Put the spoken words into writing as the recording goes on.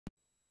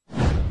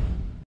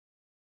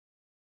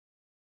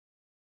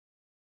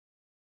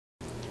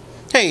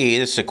Hey,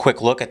 this is a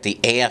quick look at the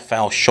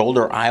AFL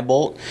Shoulder Eye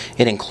Bolt.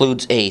 It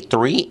includes a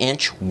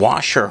 3-inch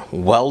washer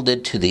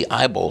welded to the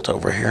eye bolt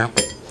over here.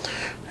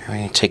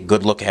 Take a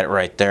good look at it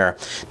right there.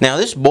 Now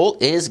this bolt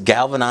is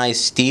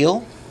galvanized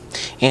steel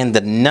and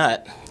the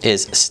nut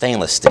is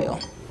stainless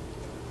steel.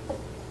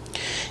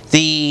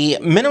 The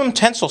minimum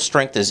tensile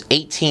strength is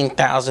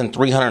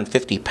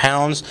 18,350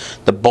 pounds.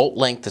 The bolt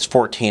length is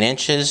 14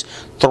 inches.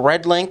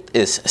 Thread length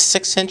is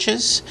 6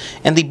 inches.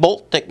 And the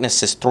bolt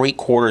thickness is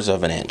 3/4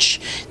 of an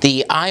inch.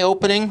 The eye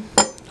opening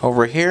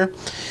over here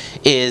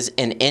is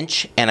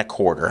 1.25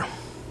 inches.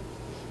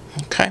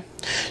 Okay.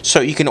 So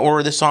you can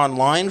order this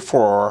online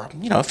for,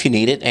 if you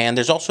need it. And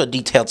there's also a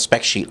detailed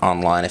spec sheet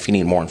online if you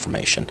need more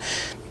information.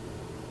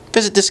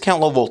 Visit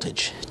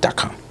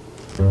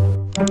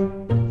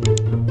discountlowvoltage.com.